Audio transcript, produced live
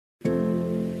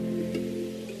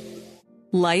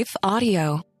Life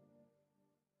Audio.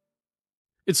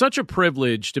 It's such a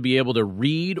privilege to be able to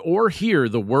read or hear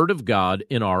the Word of God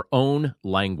in our own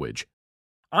language.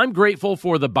 I'm grateful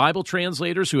for the Bible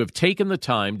translators who have taken the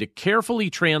time to carefully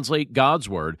translate God's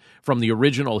Word from the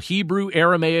original Hebrew,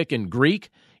 Aramaic, and Greek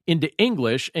into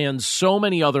English and so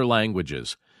many other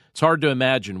languages. It's hard to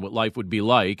imagine what life would be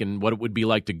like and what it would be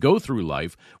like to go through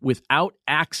life without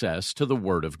access to the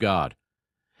Word of God.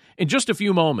 In just a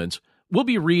few moments, we'll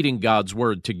be reading God's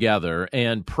Word together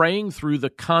and praying through the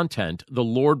content the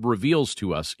Lord reveals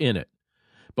to us in it.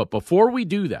 But before we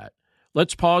do that,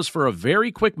 let's pause for a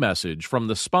very quick message from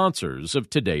the sponsors of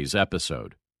today's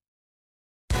episode.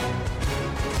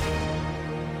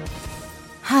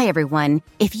 Hi, everyone.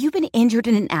 If you've been injured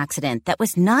in an accident that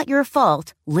was not your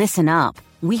fault, listen up.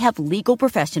 We have legal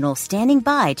professionals standing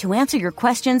by to answer your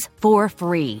questions for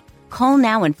free. Call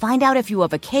now and find out if you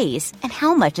have a case and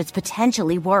how much it's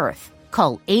potentially worth.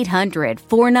 Call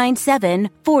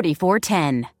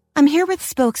 800-497-4410. I'm here with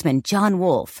spokesman John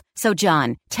Wolf. So,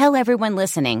 John, tell everyone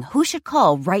listening who should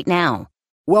call right now.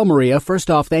 Well, Maria, first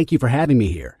off, thank you for having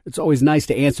me here. It's always nice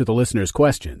to answer the listeners'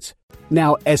 questions.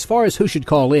 Now, as far as who should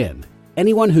call in,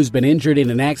 anyone who's been injured in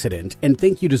an accident and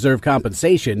think you deserve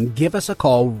compensation, give us a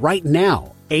call right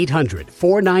now.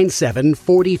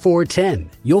 800-497-4410.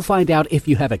 You'll find out if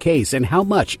you have a case and how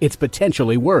much it's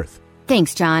potentially worth.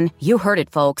 Thanks, John. You heard it,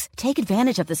 folks. Take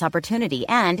advantage of this opportunity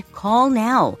and call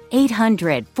now.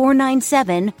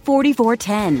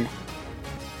 800-497-4410.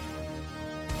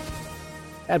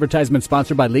 Advertisement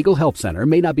sponsored by Legal Help Center,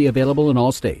 may not be available in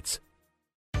all states.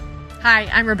 Hi,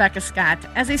 I'm Rebecca Scott.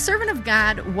 As a servant of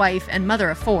God, wife, and mother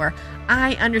of four,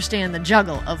 I understand the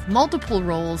juggle of multiple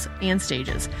roles and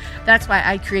stages. That's why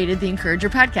I created the Encourager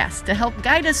podcast to help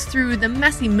guide us through the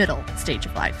messy middle stage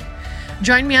of life.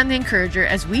 Join me on The Encourager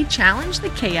as we challenge the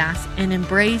chaos and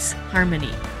embrace harmony.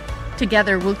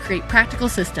 Together, we'll create practical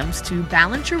systems to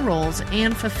balance your roles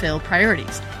and fulfill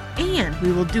priorities. And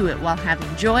we will do it while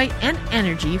having joy and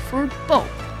energy for both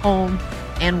home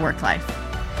and work life.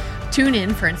 Tune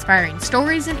in for inspiring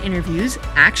stories and interviews,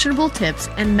 actionable tips,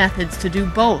 and methods to do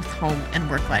both home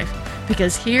and work life.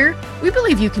 Because here, we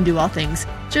believe you can do all things,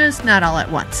 just not all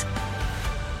at once.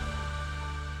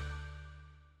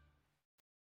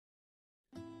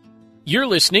 You're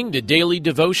listening to Daily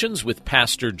Devotions with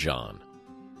Pastor John.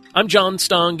 I'm John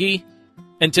Stange,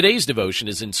 and today's devotion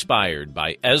is inspired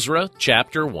by Ezra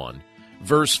chapter 1,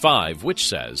 verse 5, which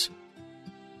says,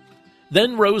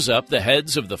 "Then rose up the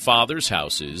heads of the fathers'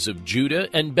 houses of Judah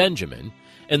and Benjamin,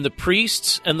 and the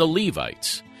priests and the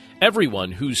Levites,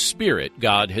 everyone whose spirit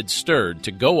God had stirred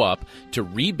to go up to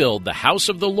rebuild the house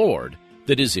of the Lord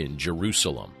that is in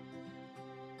Jerusalem."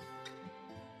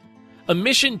 A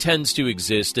mission tends to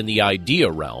exist in the idea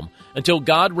realm until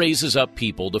God raises up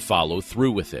people to follow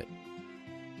through with it.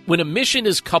 When a mission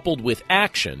is coupled with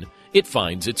action, it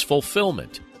finds its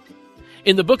fulfillment.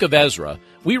 In the book of Ezra,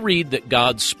 we read that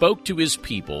God spoke to his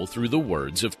people through the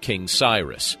words of King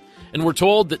Cyrus, and we're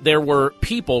told that there were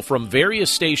people from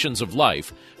various stations of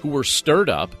life who were stirred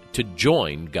up to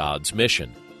join God's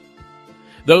mission.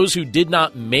 Those who did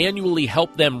not manually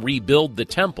help them rebuild the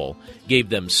temple gave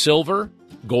them silver,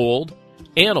 gold,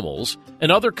 animals, and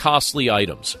other costly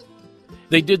items.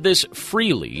 They did this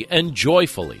freely and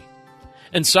joyfully.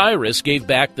 And Cyrus gave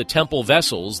back the temple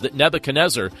vessels that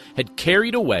Nebuchadnezzar had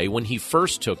carried away when he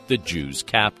first took the Jews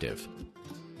captive.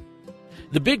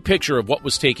 The big picture of what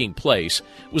was taking place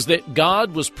was that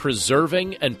God was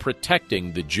preserving and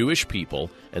protecting the Jewish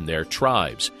people and their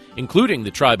tribes, including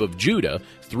the tribe of Judah,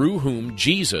 through whom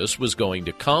Jesus was going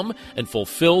to come and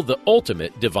fulfill the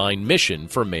ultimate divine mission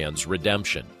for man's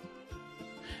redemption.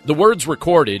 The words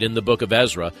recorded in the book of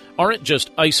Ezra aren't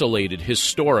just isolated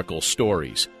historical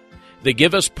stories. They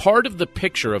give us part of the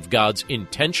picture of God's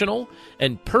intentional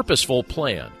and purposeful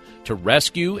plan to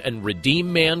rescue and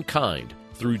redeem mankind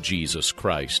through Jesus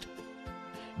Christ.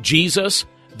 Jesus,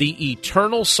 the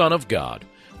eternal Son of God,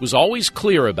 was always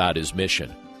clear about his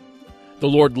mission. The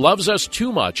Lord loves us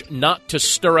too much not to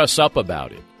stir us up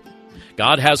about it.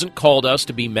 God hasn't called us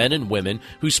to be men and women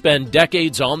who spend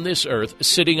decades on this earth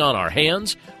sitting on our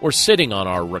hands or sitting on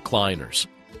our recliners.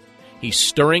 He's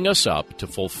stirring us up to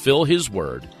fulfill his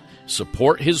word,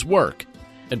 support his work,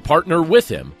 and partner with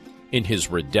him in his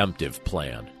redemptive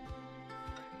plan.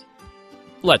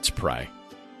 Let's pray.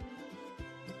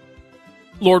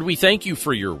 Lord, we thank you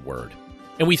for your word,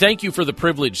 and we thank you for the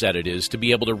privilege that it is to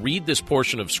be able to read this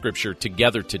portion of Scripture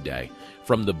together today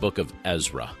from the book of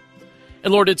Ezra.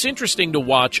 And Lord, it's interesting to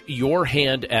watch your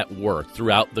hand at work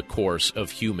throughout the course of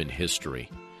human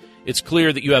history. It's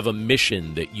clear that you have a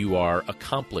mission that you are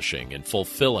accomplishing and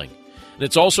fulfilling, And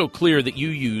it's also clear that you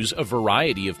use a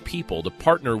variety of people to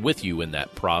partner with you in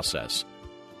that process.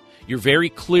 You're very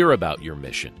clear about your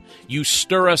mission. You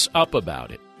stir us up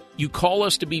about it. You call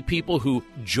us to be people who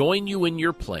join you in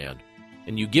your plan,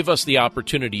 and you give us the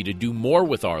opportunity to do more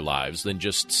with our lives than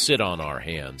just sit on our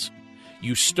hands.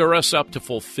 You stir us up to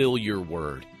fulfill your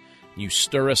word. You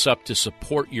stir us up to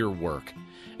support your work,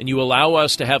 and you allow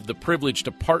us to have the privilege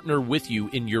to partner with you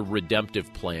in your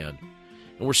redemptive plan.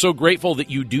 And we're so grateful that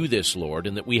you do this, Lord,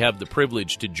 and that we have the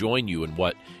privilege to join you in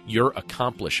what you're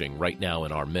accomplishing right now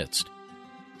in our midst.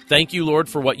 Thank you, Lord,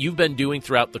 for what you've been doing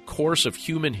throughout the course of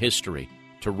human history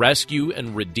to rescue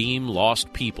and redeem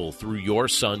lost people through your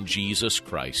Son, Jesus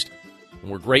Christ. And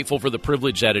we're grateful for the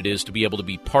privilege that it is to be able to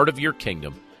be part of your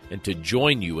kingdom and to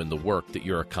join you in the work that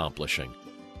you're accomplishing.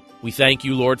 We thank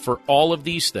you, Lord, for all of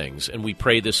these things, and we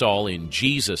pray this all in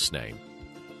Jesus' name.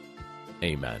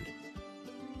 Amen.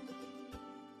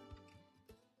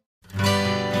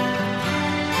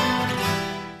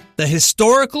 The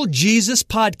Historical Jesus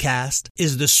Podcast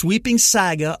is the sweeping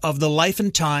saga of the life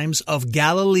and times of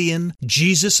Galilean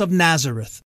Jesus of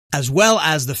Nazareth, as well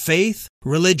as the faith,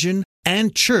 religion,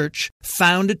 and church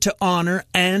founded to honor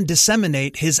and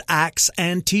disseminate his acts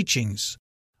and teachings.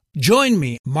 Join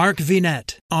me, Mark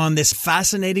Vinette, on this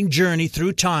fascinating journey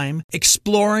through time,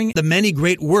 exploring the many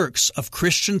great works of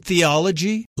Christian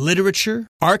theology, literature,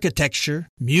 architecture,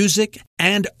 music,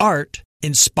 and art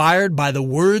inspired by the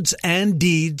words and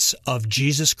deeds of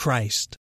Jesus Christ.